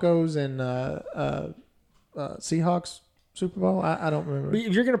Broncos and Seahawks Super Bowl. I don't remember.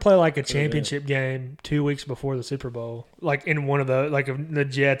 if you're gonna play like a championship game 2 weeks before the Super Bowl, like in one of if the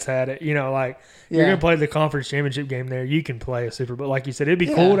Jets had it, you're gonna play the conference championship game there. You can play a Super Bowl, like you said. It'd be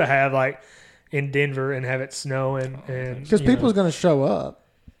cool to have like in Denver and have it snow and Because people's going to show up.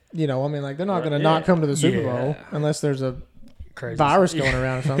 They're not going to not come to the Super Bowl unless there's a crazy virus going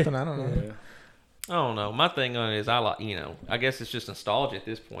around or something. I don't know. Yeah. I don't know. My thing on it is I like, I guess it's just nostalgia at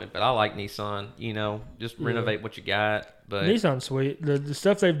this point, but I like Nissan, just renovate what you got. But Nissan's sweet. The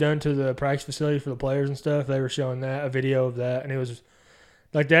stuff they've done to the practice facility for the players and stuff, they were showing a video of that, and it was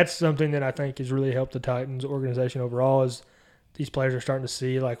like that's something that I think has really helped the Titans organization overall. Is these players are starting to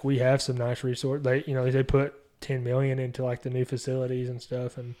see like we have some nice resources. They put $10 million into like the new facilities and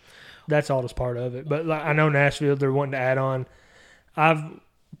stuff, and that's all just part of it. But like, I know Nashville, they're wanting to add on.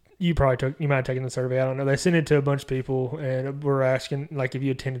 You might have taken the survey. I don't know. They sent it to a bunch of people, and we're asking like if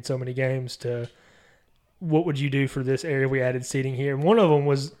you attended so many games what would you do for this area? We added seating here. And one of them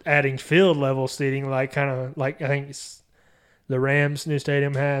was adding field level seating, like kind of like I think the Rams new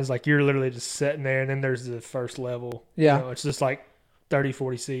stadium has. Like you're literally just sitting there, and then there's the first level. Yeah. It's just like 30,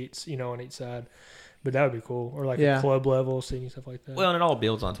 40 seats, on each side. But that would be cool. Or like a club level seating, stuff like that. well, and it all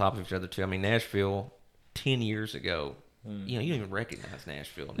builds on top of each other too. I mean, Nashville 10 years ago, you don't even recognize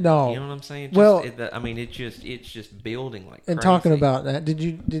Nashville now. No. You know what I'm saying? It's just building like And crazy. talking about that, did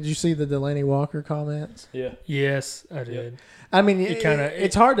you see the Delaney Walker comments? Yeah. Yes, I did. I mean,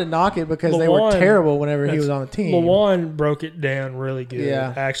 it's hard to knock it because they were Lawan- terrible whenever he was on the team. Lawan broke it down really good.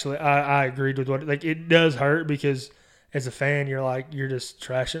 Yeah. Actually, I agreed with it does hurt because as a fan, you're just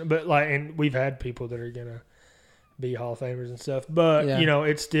trashing. But and we've had people that are gonna be Hall of Famers and stuff. But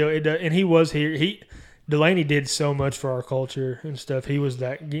it's still it does. And he was here. Delaney did so much for our culture and stuff. He was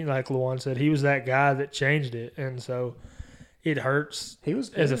that, like Lawan said, he was that guy that changed it. And so it hurts He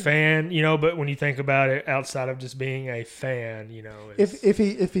was as a good. fan, but when you think about it outside of just being a fan, it's,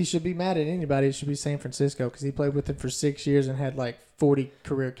 If he should be mad at anybody, it should be San Francisco because he played with him for 6 years and had like 40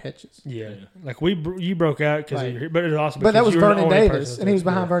 career catches. yeah. Like you broke out because Right. of your, but it was also But that was because you were the Vernon only Davis, person and he was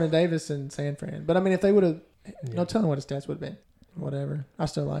behind yeah. Vernon Davis and San Fran. But I mean, if they would have, Yeah. no telling what his stats would have been. Whatever, I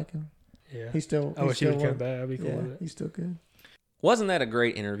still like him. Yeah. He's still. I wish he still would come one- back. I'd be cool Yeah, with it. he's still good. Wasn't that a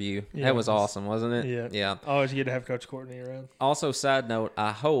great interview? Yeah, That was it was. awesome, wasn't it? Yeah. Yeah. Always good to have Coach Courtney around. Also, side note,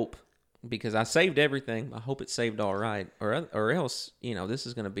 I hope, because I saved everything, I hope it's saved all right, or else, this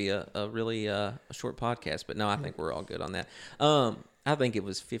is going to be a really a short podcast. But no, I think we're all good on that. I think it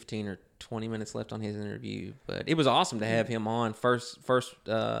was 15 or 20 minutes left on his interview, but it was awesome to have him on first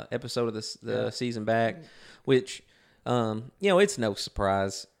episode of the season back, which, it's no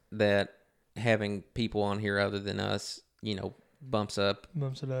surprise that having people on here other than us, bumps up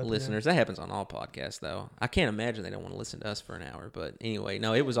Bumps it up. listeners. That happens on all podcasts, though. I can't imagine they don't want to listen to us for an hour. But anyway,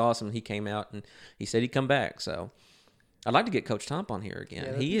 no, it was awesome. He came out and he said he'd come back. So I'd like to get Coach Tomp on here again.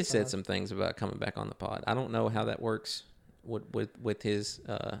 Yeah, that'd He be has said fun. some things about coming back on the pod. I don't know how that works with his.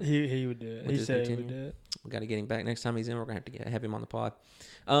 He would do it. With He his said he new would team. do it. We got to get him back next time he's in. We're gonna have to have him on the pod.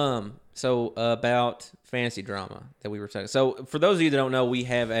 So about fantasy drama that we were talking. So for those of you that don't know, we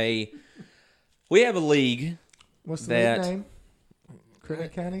have a league. What's the That- league name?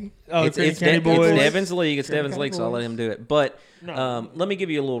 Credit County. Oh, it's Creighton County it's boys. Devin's league. It's Creighton Devin's County league, so I'll let boys. him do it. But No. let me give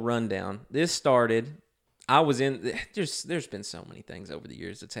you a little rundown. This started. I was in. There's been so many things over the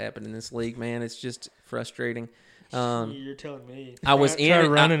years that's happened in this league, man. It's just frustrating. You're telling me. I was Try in it.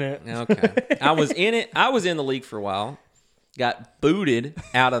 running it. Okay. I was in it. I was in the league for a while. Got booted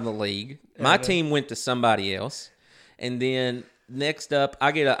out of the league. My team went to somebody else, and then next up,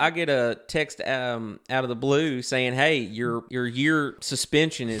 I get a text out of the blue saying, "Hey, your year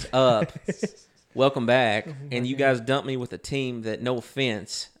suspension is up. Welcome back." And you guys dumped me with a team that, no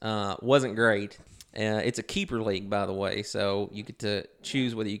offense, wasn't great. It's a keeper league, by the way, so you get to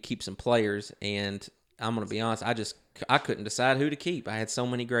choose whether you keep some players. And I'm gonna be honest, I couldn't decide who to keep. I had so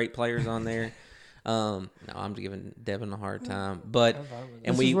many great players on there. No, I'm giving Devin a hard time, but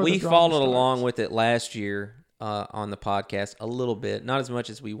and This is where we the drama followed along starts. with it last year on the podcast a little bit, not as much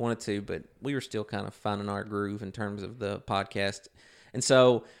as we wanted to, but we were still kind of finding our groove in terms of the podcast, and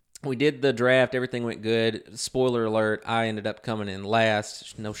so we did the draft. Everything went good. Spoiler alert: I ended up coming in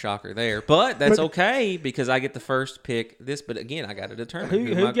last. No shocker there, but that's okay because I get the first pick. But again, I got to determine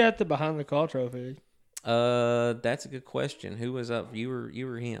who got the behind the call trophy. That's a good question. Who was up? You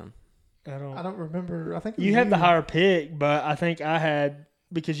were him. I don't remember. I think it You was had the higher pick, but I think I had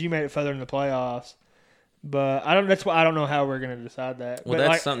because you made it further in the playoffs. But I don't. That's why I don't know how we're going to decide that. Well, but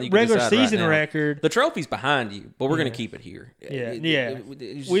that's something you can regular decide right season now. record. The trophy's behind you, but we're going to keep it here. Yeah.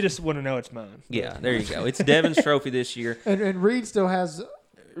 We just want to know it's mine. Yeah, there you go. It's Devin's trophy this year. And Reed still has.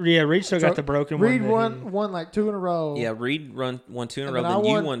 Yeah, Reed still got the broken Reed one. won like 2 in a row. Yeah, Reed won 2 in a row. And Then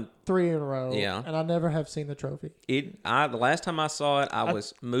I you won 3 in a row. Yeah. And I never have seen the trophy. The last time I saw it, I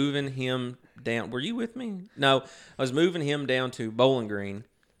was moving him down. Were you with me? No, I was moving him down to Bowling Green.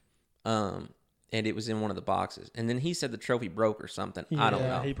 And it was in one of the boxes. And then he said the trophy broke or something. I don't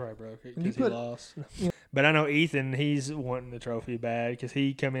know. He probably broke it And you because he lost. But I know Ethan, he's wanting the trophy bad because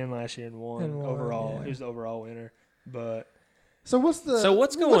he come in last year and won overall. Yeah. He was the overall winner. But So what's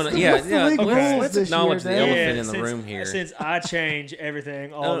what's going on? what's the league okay. rules Let's this acknowledge year, the Dan? elephant in the room here. Since I change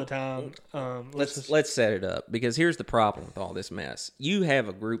everything all the time, Let's set it up because here's the problem with all this mess. You have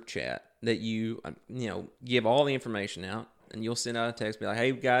a group chat that you give all the information out, and you'll send out a text, be like,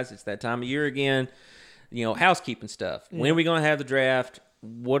 "Hey guys, it's that time of year again. Housekeeping stuff. When are we going to have the draft?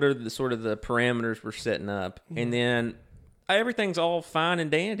 What are the sort of the parameters we're setting up?" And then everything's all fine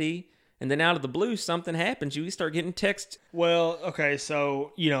and dandy. And then out of the blue, something happens. You start getting texts. Well, okay,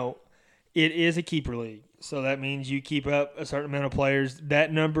 so, it is a keeper league. So that means you keep up a certain amount of players.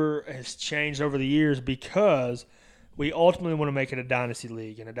 That number has changed over the years because we ultimately want to make it a dynasty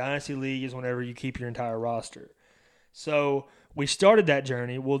league. And a dynasty league is whenever you keep your entire roster. So we started that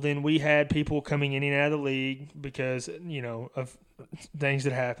journey. Well, then we had people coming in and out of the league because, of things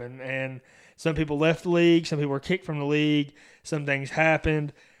that happen. And some people left the league. Some people were kicked from the league. Some things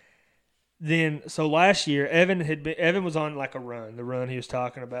happened. Then, so last year, Evan was on like a run, the run he was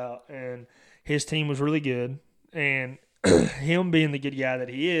talking about, and his team was really good. And him being the good guy that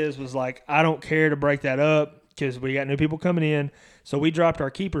he is was like, I don't care to break that up because we got new people coming in. So we dropped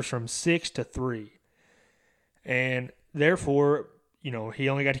our keepers from 6 to 3. And therefore, he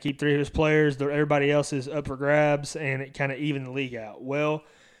only got to keep 3 of his players. Everybody else is up for grabs, and it kind of evened the league out. Well,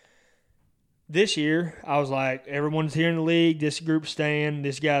 this year, I was like, everyone's here in the league. This group's staying.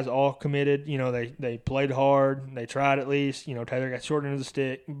 This guy's all committed. They played hard. They tried at least. Taylor got short end of the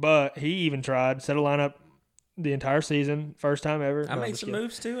stick. But he even tried, set a lineup the entire season. First time ever. I made some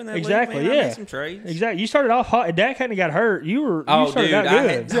moves, too, in that exactly, league, man. yeah. I made some trades. Exactly. You started off hot. Dak hadn't got hurt. You started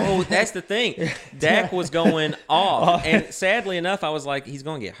out good. That's the thing. Dak was going off. And sadly enough, I was like, he's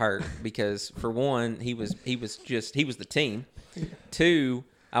going to get hurt because, for one, he was the team. 2,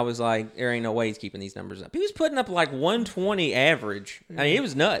 I was like, there ain't no way he's keeping these numbers up. He was putting up like 120 average. I mean, it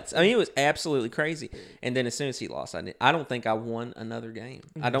was nuts. I mean, it was absolutely crazy. And then as soon as he lost, I don't think I won another game.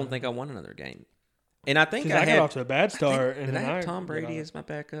 And I think I got off to a bad start. Did I have Tom Brady as my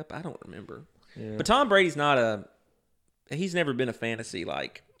backup? I don't remember. Yeah. But Tom Brady's he's never been a fantasy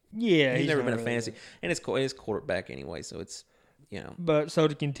like. Yeah, he's never been a fantasy. And it's quarterback anyway, so it's, But so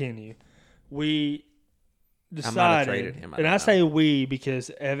to continue, we decided, I might have traded him. I say we because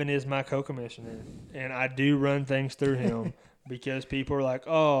Evan is my co-commissioner, and I do run things through him because people are like,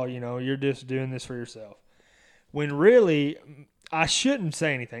 oh, you're just doing this for yourself. When really, I shouldn't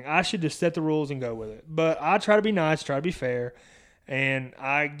say anything. I should just set the rules and go with it. But I try to be nice, try to be fair, and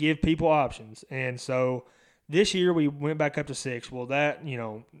I give people options. And so this year we went back up to 6. Well, that,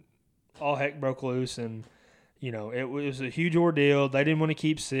 all heck broke loose, and it was a huge ordeal. They didn't want to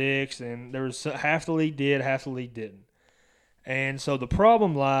keep 6, and there was half the league did, half the league didn't. And so the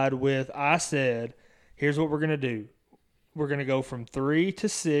problem lied with, I said, here's what we're going to do. We're going to go from 3 to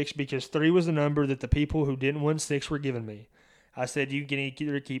 6 because 3 was the number that the people who didn't win 6 were giving me. I said you can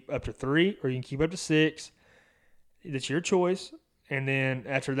either keep up to 3 or you can keep up to 6. That's your choice. And then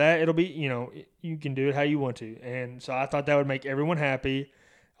after that, it'll be, you can do it how you want to. And so I thought that would make everyone happy.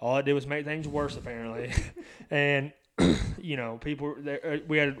 All it did was make things worse, apparently. And, people,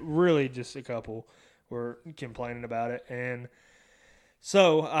 we had really just a couple were complaining about it. And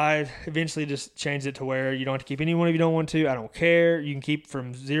so I eventually just changed it to where you don't have to keep anyone if you don't want to. I don't care. You can keep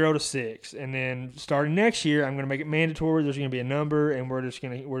from 0 to 6. And then starting next year, I'm going to make it mandatory. There's going to be a number, and we're just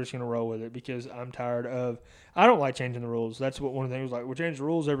going to roll with it because I'm tired of – I don't like changing the rules. That's what one of the things was like, we'll change the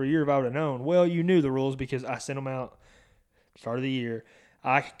rules every year if I would have known. Well, you knew the rules because I sent them out start of the year.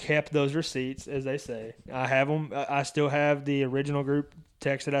 I kept those receipts, as they say. I have them. I still have the original group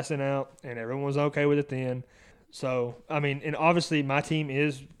text that I sent out, and everyone was okay with it then. So, I mean, and obviously my team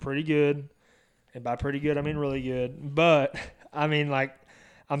is pretty good. And by pretty good, I mean really good. But, I mean, like,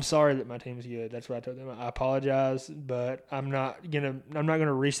 I'm sorry that my team's good. That's what I told them. I apologize, but I'm not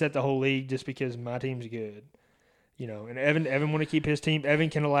gonna reset the whole league just because my team's good. You know, and Evan want to keep his team.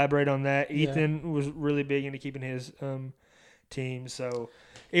 Evan can elaborate on that. Ethan was really big into keeping his team. So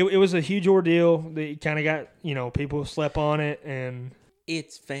it was a huge ordeal. They kind of got, you know, people slept on it, and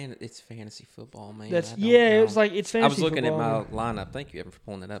it's fantasy football, man. It was like it's fantasy football. I was looking at my lineup. Thank you, Evan, for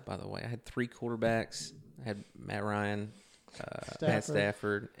pulling that up, by the way. I had 3 quarterbacks. I had Matt Ryan, Matt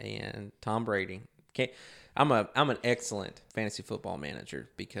Stafford, and Tom Brady. Okay, I'm an excellent fantasy football manager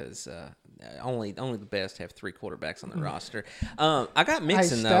because only the best have 3 quarterbacks on the roster. I got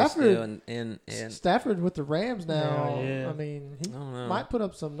Mixon though still, and Stafford with the Rams now. Yeah. I mean, he might put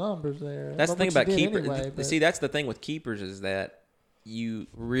up some numbers there. That's the thing about keepers. Anyway, see, that's the thing with keepers is that you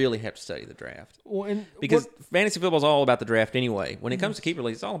really have to study the draft. Well, because fantasy football is all about the draft anyway. When it comes to keeper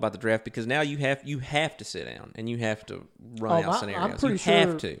leagues, it's all about the draft because now you have to sit down and you have to run out scenarios. I'm pretty sure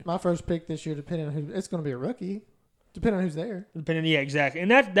have to. My first pick this year, depending on who, it's going to be a rookie. Depending on who's there. Yeah, exactly.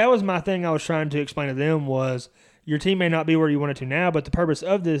 And that was my thing I was trying to explain to them was your team may not be where you want it to now, but the purpose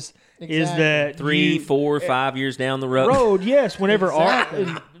of this is that 3, 4, 5 years down the road. Yes, whenever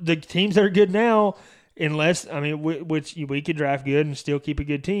the teams that are good now, unless, I mean, we could draft good and still keep a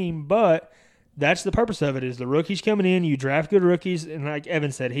good team, but that's the purpose of it is the rookies coming in, you draft good rookies, and like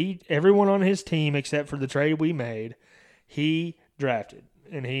Evan said, everyone on his team except for the trade we made, he drafted.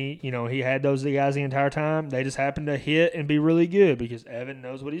 And he had those guys the entire time. They just happened to hit and be really good because Evan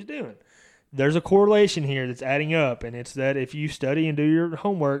knows what he's doing. There's a correlation here that's adding up, and it's that if you study and do your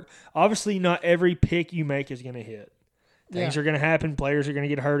homework, obviously not every pick you make is going to hit. Things are going to happen. Players are going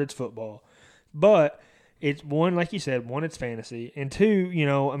to get hurt. It's football. But it's one, like you said, one, it's fantasy. And 2, you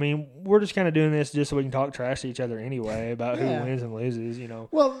know, I mean, we're just kind of doing this just so we can talk trash to each other anyway about who wins and loses, you know.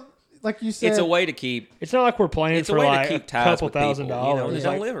 Well, like you said, it's a way to keep. It's not like we're playing for like a couple $1,000. You know, they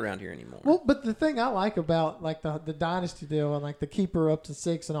don't live around here anymore. Well, but the thing I like about like the dynasty deal and like the keeper up to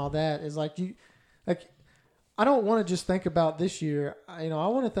 6 and all that is like I don't want to just think about this year. You know, I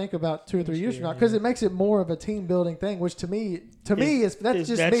want to think about 2 or 3 years from now because it makes it more of a team building thing. Which to me is that's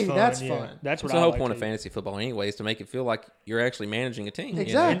me. Fun, that's yeah. fun. That's what the I whole like point of fantasy football, anyway, is to make it feel like you're actually managing a team.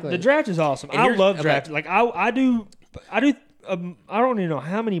 Exactly. And the draft is awesome. I love drafting. Like I do. I don't even know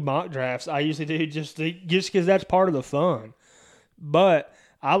how many mock drafts I usually do just because that's part of the fun. But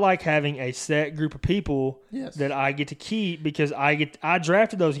I like having a set group of people that I get to keep because I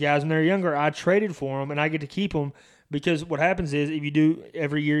drafted those guys when they were younger. I traded for them, and I get to keep them because what happens is if you do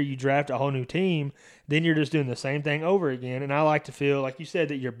every year you draft a whole new team, then you're just doing the same thing over again. And I like to feel, like you said,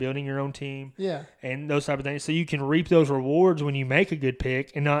 that you're building your own team and those type of things. So you can reap those rewards when you make a good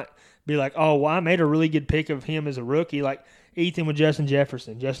pick and not be like, oh, well, I made a really good pick of him as a rookie. Like Ethan with Justin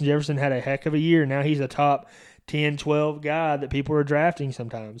Jefferson. Justin Jefferson had a heck of a year. Now he's a top 10, 12 guy that people are drafting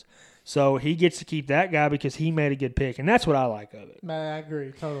sometimes. So he gets to keep that guy because he made a good pick, and that's what I like of it. I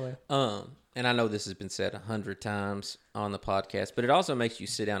agree totally. And I know this has been said 100 times on the podcast, but it also makes you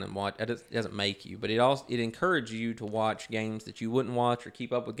sit down and watch. It doesn't make you, but it encourages you to watch games that you wouldn't watch or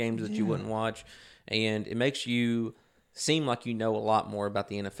keep up with games that you wouldn't watch, and it makes you seem like you know a lot more about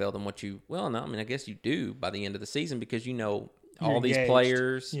the NFL than what you. Well, no, I mean I guess you do by the end of the season because you know all these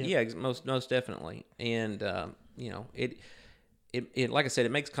players. Yeah, most definitely, and you know it like I said,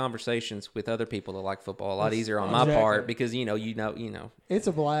 it makes conversations with other people that like football a lot easier on my part because you know it's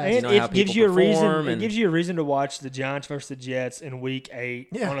a blast. And you know it gives you a reason. It gives you a reason to watch the Giants versus the Jets in Week 8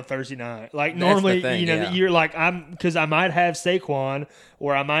 on a Thursday night. Like normally, you're like because I might have Saquon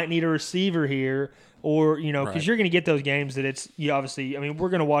or I might need a receiver here. Or, you know, because you're going to get those games that obviously, I mean, we're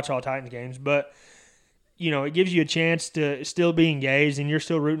going to watch all Titans games, but, you know, it gives you a chance to still be engaged and you're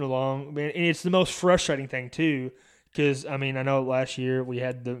still rooting along. And it's the most frustrating thing, too, because, I mean, I know last year we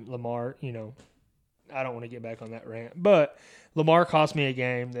had the Lamar, you know, I don't want to get back on that rant, but Lamar cost me a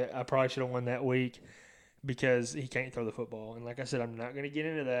game that I probably should have won that week because he can't throw the football. And like I said, I'm not going to get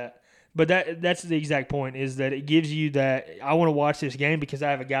into that. But that's the exact point is that it gives you that I want to watch this game because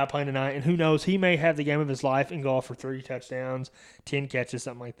I have a guy playing tonight, and who knows, he may have the game of his life and go off for 3 touchdowns, 10 catches,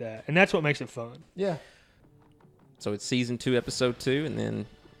 something like that. And that's what makes it fun. Yeah. So it's season 2, episode 2, and then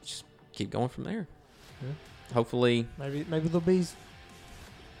just keep going from there. Yeah. Hopefully. Maybe there'll be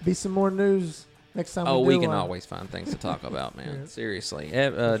some more news next time we can always find things to talk about, man. Seriously.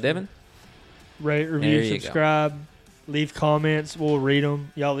 Devin? Rate, review, subscribe. Leave comments. We'll read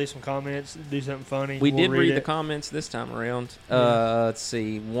them. Y'all leave some comments. Do something funny. We did read it. the comments this time around. Let's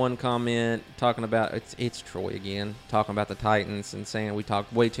see. One comment talking about it's Troy again, talking about the Titans and saying we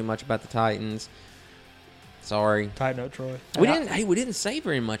talked way too much about the Titans. Sorry. Tighten up, Troy. We didn't say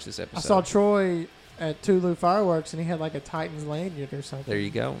very much this episode. I saw Troy at Tulu Fireworks, and he had like a Titans lanyard or something. There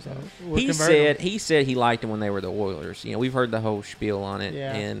you go. So He said he liked them when they were the Oilers. You know, we've heard the whole spiel on it,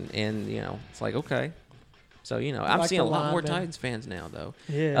 Yeah. and you know, it's like okay. So you know, I'm like seeing a the lot more linemen. Titans fans now, though.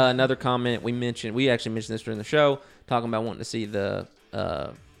 Yeah. Another comment we actually mentioned this during the show, talking about wanting to see the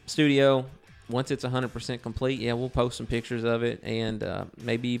studio. Once it's 100% complete, yeah, we'll post some pictures of it and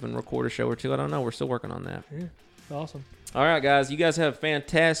maybe even record a show or two. I don't know. We're still working on that. Yeah. Awesome. All right, guys. You guys have a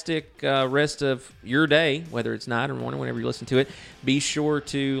fantastic rest of your day, whether it's night or morning, whenever you listen to it. Be sure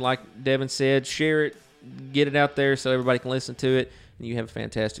to, like Devin said, share it, get it out there so everybody can listen to it, and you have a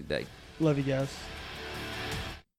fantastic day. Love you guys.